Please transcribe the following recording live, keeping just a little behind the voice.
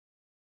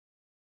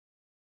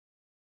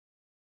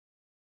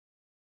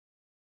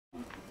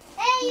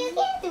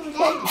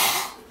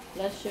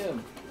Let's show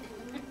him.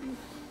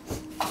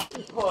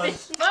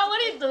 Pause. Well, what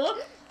did he do?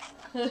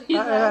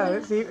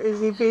 Is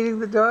he feeding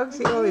the dogs?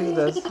 He always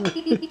does. You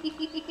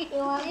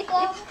want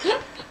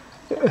some?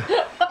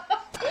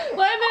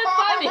 Why is it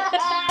funny?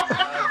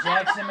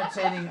 Jack's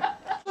imitating.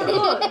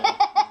 Good.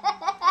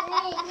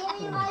 Hey, give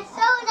me my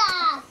soda.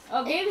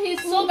 Oh, give his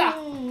soda.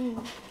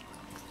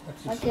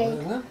 Okay.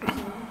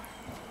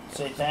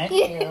 Say thank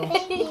you.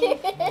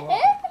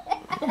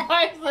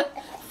 Why is it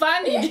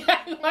funny,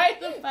 Jack? Why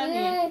is it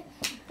funny?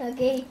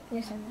 Okay,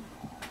 here's some.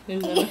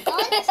 He's Hey, stop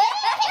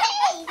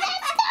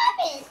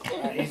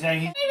it. He's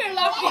saying even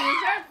laughing.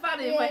 It's very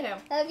funny for him.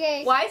 Okay.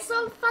 Why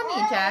so funny,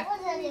 Jack? Why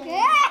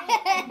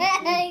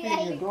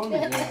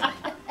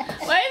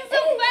is so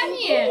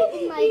funny?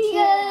 My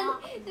God.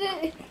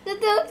 The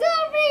dogs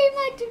are very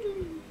much.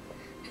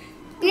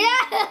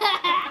 Yeah.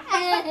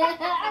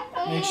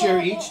 make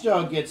sure each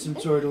dog gets some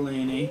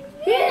tortellini.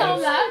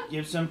 Yeah.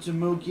 Give some to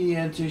Mookie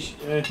and to.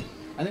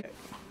 I think.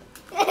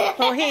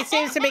 Oh, he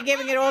seems to be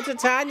giving it all to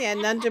Tanya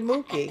and none to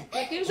Mookie.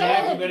 Jack,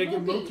 you better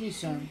give Mookie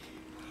some.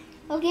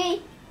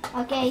 Okay.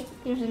 Okay.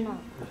 Here's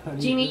enough.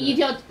 Jimmy, eat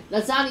your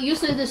lasagna. You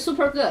said it's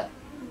super good.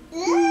 So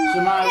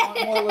now I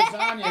want more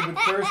lasagna,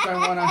 but first I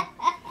want to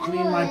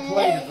clean my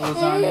plate of the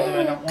lasagna that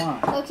I don't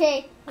want.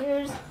 Okay.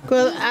 Here's.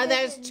 Well,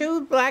 there's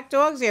 2 black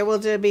dogs here.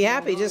 We'll be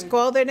happy. Just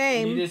call their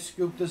Can you name. just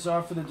scoop this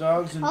off for the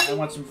dogs? And I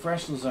want some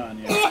fresh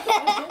lasagna.